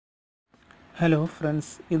Hello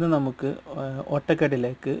friends, ഇത് നമുക്ക്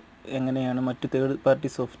ഓട്ടോകാഡിലേക്ക് എങ്ങനെയാണ് മറ്റ് third party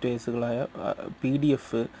സോഫ്റ്റ്വെയർസുകളായ PDF,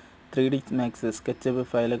 3D max, SketchUp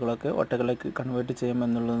ഫയലുകളൊക്കെ ഓട്ടോകാഡിലേക്ക് convert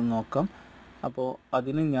ചെയ്യാമെന്നുള്ളത് നോക്കാം. അപ്പോൾ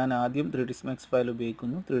അതിന് ഞാൻ ആദ്യം 3D മാക്സ് ഫയൽ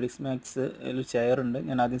ഉപയോഗിക്കുന്നു. 3D മാക്സ് ഒരു ചെയർ ഉണ്ട്,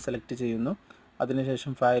 ഞാൻ ആദ്യം സെലക്ട് ചെയ്യുന്നു.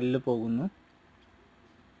 അതിനുശേഷം ഫയലിൽ പോകുന്നു,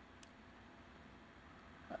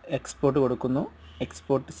 എക്സ്പോർട്ട് കൊടുക്കുന്നു.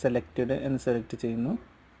 എക്സ്പോർട്ട് സെലക്റ്റഡ് എന്ന് സെലക്ട് ചെയ്യുന്നു.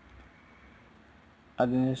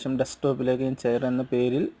 അതിനുശേഷം ഡെസ്ക്ടോപ്പിലേക്ക് ഞാൻ ചെയർ എന്ന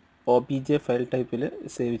പേരിൽ OBJ ഫയൽ ടൈപ്പിൽ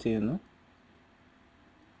സേവ് ചെയ്യുന്നു.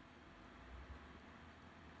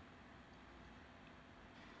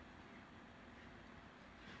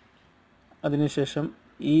 അതിനുശേഷം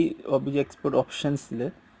ഈ OBJ എക്സ്പോർട്ട് ഓപ്ഷൻസിൽ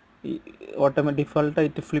ഈ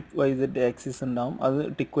ഡിഫോൾട്ടായിട്ട് ഫ്ലിപ്പ് YZ ആക്സിസ് ഉണ്ടാവും, അത്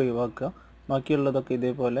ടിക്ക് ഒഴിവാക്കുക. ബാക്കിയുള്ളതൊക്കെ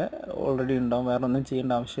ഇതേപോലെ ഓൾറെഡി ഉണ്ടാവും, വേറെ ഒന്നും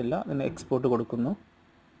ചെയ്യേണ്ട ആവശ്യമില്ല. അതിന് എക്സ്പോർട്ട് കൊടുക്കുന്നു.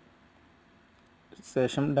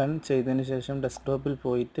 ശേഷം ഡൺ ചെയ്തതിന് ശേഷം ഡെസ്ക്ടോപ്പിൽ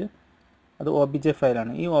പോയിട്ട് അത് OBJ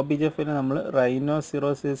ഫയലാണ്. ഈ OBJ ഫയൽ നമ്മൾ റൈനോ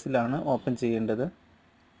 06ലാണ് ഓപ്പൺ ചെയ്യേണ്ടത്.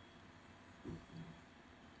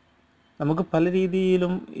 നമുക്ക് പല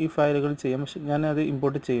രീതിയിലും ഈ ഫയലുകൾ ചെയ്യാം, പക്ഷെ ഞാനത്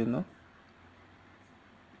ഇമ്പോർട്ട് ചെയ്യുന്നു.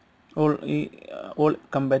 ഓൾ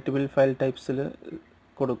കമ്പാറ്റബിൾ ഫയൽ ടൈപ്സിൽ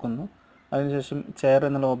കൊടുക്കുന്നു. അതിനുശേഷം ചെയർ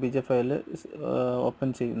എന്നുള്ള OBJ ഫയൽ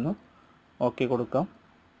ഓപ്പൺ ചെയ്യുന്നു. ഓക്കെ കൊടുക്കാം.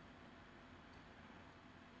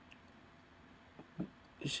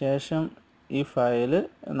 ശേഷം ഈ ഫയൽ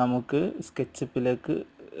നമുക്ക് സ്കെച്ചപ്പിലേക്ക്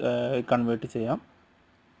കൺവേർട്ട് ചെയ്യാം.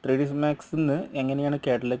 3D മാക്സിൽ നിന്ന് എങ്ങനെയാണ്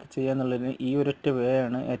CADലേക്ക് ചെയ്യുക എന്നുള്ളതിന് ഈ ഒരൊറ്റ വേ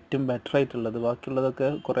ആണ് ഏറ്റവും ബെറ്റർ ആയിട്ടുള്ളത്. ബാക്കിയുള്ളതൊക്കെ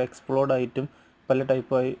കുറേ എക്സ്പ്ലോർഡായിട്ടും പല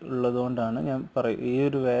ടൈപ്പായി ഉള്ളതുകൊണ്ടാണ് ഞാൻ ഈ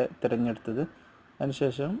ഒരു വേ തിരഞ്ഞെടുത്തത്.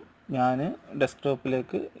 അതിനുശേഷം ഞാൻ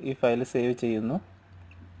ഡെസ്ക്ടോപ്പിലേക്ക് ഈ ഫയൽ സേവ് ചെയ്യുന്നു.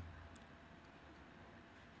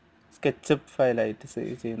 സ്കെച്ചപ്പ് ഫയലായിട്ട്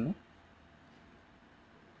സേവ് ചെയ്യുന്നു.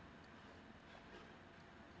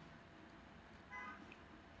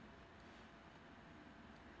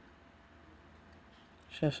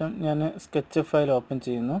 ശേഷം ഞാൻ സ്കെച്ച് ഫയൽ ഓപ്പൺ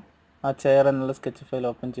ചെയ്യുന്നു. ആ ചെയർ എന്നുള്ള സ്കെച്ച് ഫയൽ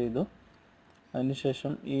ഓപ്പൺ ചെയ്തു.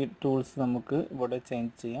 അതിനുശേഷം ഈ ടൂൾസ് നമുക്ക് ഇവിടെ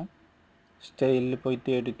ചേഞ്ച് ചെയ്യാം. സ്റ്റൈലിൽ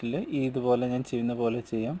പോയിട്ട് എഡിറ്റിൽ ഇതുപോലെ ഞാൻ ചെയ്യുന്ന പോലെ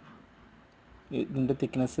ചെയ്യാം. ഇതിൻ്റെ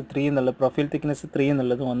തിക്നെസ് 3 എന്നുള്ള പ്രൊഫൈൽ തിക്നെസ് 3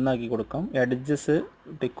 എന്നുള്ളത് 1 ആക്കി കൊടുക്കാം. എഡ്ജസ്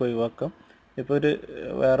ടിക്ക് ഒഴിവാക്കാം. ഇപ്പോൾ ഒരു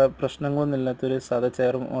വേറെ പ്രശ്നങ്ങളൊന്നും ഇല്ലാത്തൊരു സാധാ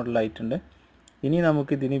ചെയർ മോഡലായിട്ടുണ്ട്. ഇനി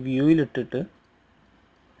നമുക്കിതിന് വ്യൂവിലിട്ടിട്ട്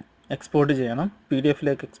എക്സ്പോർട്ട് ചെയ്യണം. PDF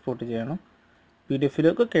എക്സ്പോർട്ട് ചെയ്യണം. PDF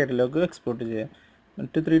CADലേക്ക് എക്സ്പോർട്ട് ചെയ്യാം.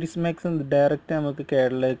 മറ്റ് 3D മാക്സ് ഡയറക്റ്റ് നമുക്ക്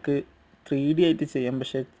CADലേക്ക് 3D ആയിട്ട് ചെയ്യാം,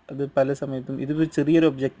 പക്ഷേ അത് പല സമയത്തും ഇത് ചെറിയൊരു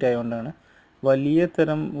ഒബ്ജക്റ്റ് ആയതുകൊണ്ടാണ്. വലിയ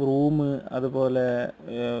തരം റൂം അതുപോലെ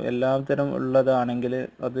എല്ലാ തരം ഉള്ളതാണെങ്കിൽ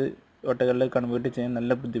അത് ഓട്ടോകാഡിലേക്ക് കൺവേർട്ട് ചെയ്യാൻ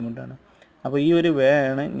നല്ല ബുദ്ധിമുട്ടാണ്. അപ്പോൾ ഈ ഒരു വേ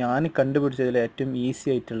ആണ് ഞാൻ കണ്ടുപിടിച്ചതിൽ ഏറ്റവും ഈസി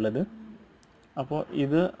ആയിട്ടുള്ളത്. അപ്പോൾ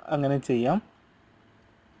ഇത് അങ്ങനെ ചെയ്യാം.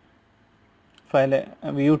 ഫയൽ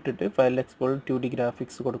വ്യൂ ഇട്ടിട്ട് ഫയൽ എക്സ്പോർട്ട് 2D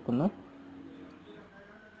ഗ്രാഫിക്സ് കൊടുക്കുന്നു.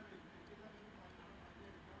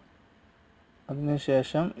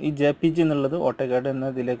 അതിനുശേഷം ഈ JPG എന്നുള്ളത് AutoCAD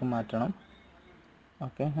എന്നതിലേക്ക് മാറ്റണം.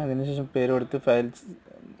 ഓക്കെ, അതിനുശേഷം പേര് കൊടുത്ത് ഫയൽ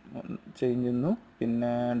ചേഞ്ച് ചെയ്യുന്നു.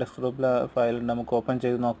 പിന്നെ ഡെസ്ക്ടോപ്പിൽ ഫയൽ നമുക്ക് ഓപ്പൺ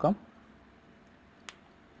ചെയ്ത് നോക്കാം.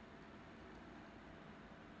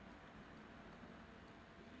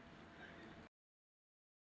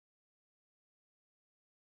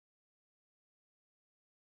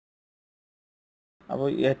 അപ്പോൾ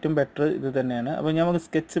ഏറ്റവും ബെറ്റർ ഇത് തന്നെയാണ്. അപ്പോൾ നമുക്ക്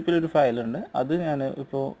സ്കെച്ചപ്പിൽ ഒരു ഫയലുണ്ട്, അത് ഞാൻ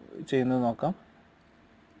ഇപ്പോൾ ചെയ്യുന്നത് നോക്കാം.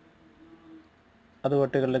 അത്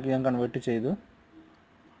ഓട്ടോകാഡിലേക്ക് ഞാൻ കൺവേർട്ട് ചെയ്തു.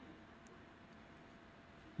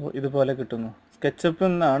 ഇതുപോലെ കിട്ടുന്നു. സ്കെച്ചപ്പിൽ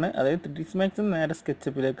നിന്നാണ്, അതായത് 3D മാക്സിൽ നിന്ന് നേരെ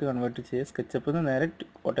സ്കെച്ചപ്പിലേക്ക് കൺവേർട്ട് ചെയ്യുക. സ്കെച്ചപ്പിൽ നിന്ന് നേരെ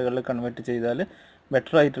ഓട്ടോകാഡിലേക്ക് കൺവേർട്ട് ചെയ്താൽ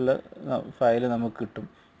ബെറ്റർ ആയിട്ടുള്ള ഫയൽ നമുക്ക് കിട്ടും.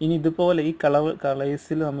 ഇനി ഇതുപോലെ ഈ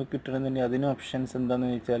കളേഴ്സിൽ നമുക്ക് കിട്ടണമെന്നുണ്ടെങ്കിൽ അതിന് ഓപ്ഷൻസ്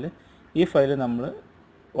എന്താണെന്ന് ചോദിച്ചാൽ, ഈ ഫയൽ നമ്മൾ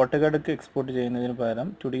ഓട്ടോകാഡിലേക്ക് എക്സ്പോർട്ട് ചെയ്യുന്നതിന് പകരം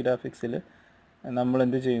 2D ഗ്രാഫിക്സിൽ നമ്മൾ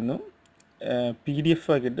എന്ത് ചെയ്യുന്നു, PDF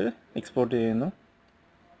ആക്കിയിട്ട് എക്സ്പോർട്ട് ചെയ്യുന്നു.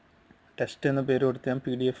 ടെസ്റ്റ് എന്ന പേര് കൊടുത്ത് ഞാൻ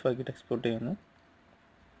PDF ആക്കിയിട്ട് എക്സ്പോർട്ട് ചെയ്യുന്നു.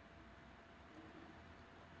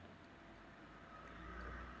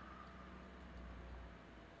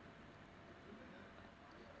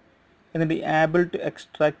 എന്നിട്ട് ആബിൾ ടു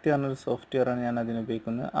എക്സ്ട്രാക്റ്റ് എന്നൊരു സോഫ്റ്റ്വെയറാണ് ഞാൻ അതിന്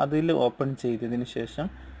ഉപയോഗിക്കുന്നത്. അതിൽ ഓപ്പൺ ചെയ്തതിന് ശേഷം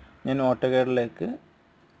ഞാൻ ഓട്ടോകാഡിലേക്ക്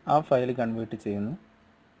ആ ഫയൽ കൺവേർട്ട് ചെയ്യുന്നു.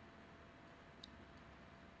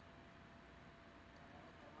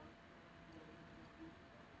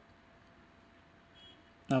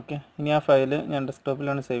 ഓക്കെ, ഇനി ആ ഫയൽ ഞാൻ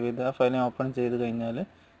ഡെസ്ക്ടോപ്പിലാണ് സേവ് ചെയ്തത്. ആ ഫയൽ ഓപ്പൺ ചെയ്ത് കഴിഞ്ഞാൽ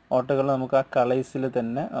ഓട്ടോകാഡ് നമുക്ക് ആ കളേഴ്സിൽ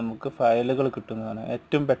തന്നെ നമുക്ക് ഫയലുകൾ കിട്ടുന്നതാണ്.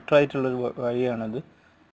 ഏറ്റവും ബെറ്റർ ആയിട്ടുള്ളൊരു വഴിയാണത്.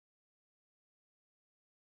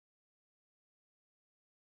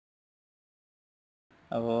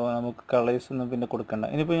 അപ്പോൾ നമുക്ക് കളേഴ്സ് ഒന്നും പിന്നെ കൊടുക്കണ്ട.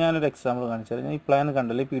 ഇനിയിപ്പോൾ ഞാനൊരു എക്സാമ്പിൾ കാണിച്ചാൽ, ഞാൻ ഈ പ്ലാൻ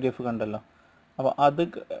കണ്ടല്ലോ, ഈ PDF കണ്ടല്ലോ, അപ്പോൾ അത്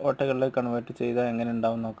AutoCADലേക്ക് കൺവേർട്ട് ചെയ്താൽ എങ്ങനെ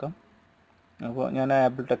ഉണ്ടാവും നോക്കാം. അപ്പോൾ ഞാൻ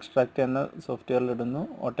ആബിൾട്ട് എക്സ്ട്രാക്റ്റ് എന്ന സോഫ്റ്റ്വെയറിൽ ഇടുന്നു,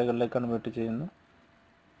 AutoCADലേക്ക് കൺവേർട്ട് ചെയ്യുന്നു,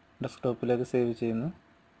 ഡെസ്ക്ടോപ്പിലേക്ക് സേവ് ചെയ്യുന്നു.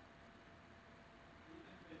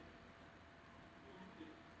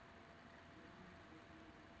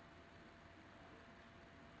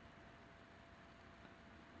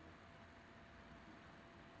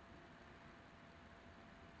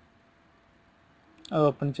 അത്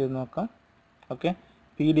ഓപ്പൺ ചെയ്ത് നോക്കാം. ഓക്കെ,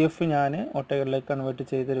 PDF ഞാൻ AutoCADലേക്ക് കൺവേർട്ട്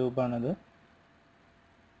ചെയ്ത രൂപമാണത്.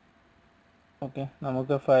 ഓക്കെ,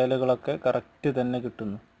 നമുക്ക് ഫയലുകളൊക്കെ കറക്റ്റ് തന്നെ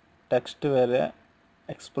കിട്ടുന്നു. ടെക്സ്റ്റ് വരെ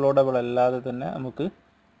എക്സ്പ്ലോഡബിൾ അല്ലാതെ തന്നെ നമുക്ക്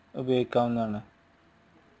ഉപയോഗിക്കാവുന്നതാണ്.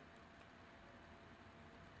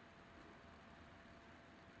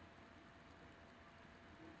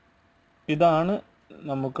 ഇതാണ്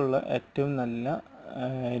നമുക്കുള്ള ഏറ്റവും നല്ല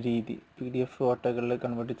രീതി. PDF AutoCADലേക്ക്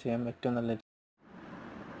കൺവേർട്ട് ചെയ്യാൻ ഏറ്റവും നല്ല.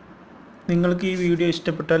 നിങ്ങൾക്ക് ഈ വീഡിയോ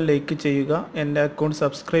ഇഷ്ടപ്പെട്ടാൽ ലൈക്ക് ചെയ്യുക, എൻ്റെ അക്കൗണ്ട്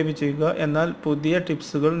സബ്സ്ക്രൈബ് ചെയ്യുക. എന്നാൽ പുതിയ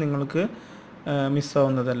ടിപ്സുകൾ നിങ്ങൾക്ക്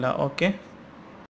മിസ്സാവുന്നതല്ല. ഓക്കെ.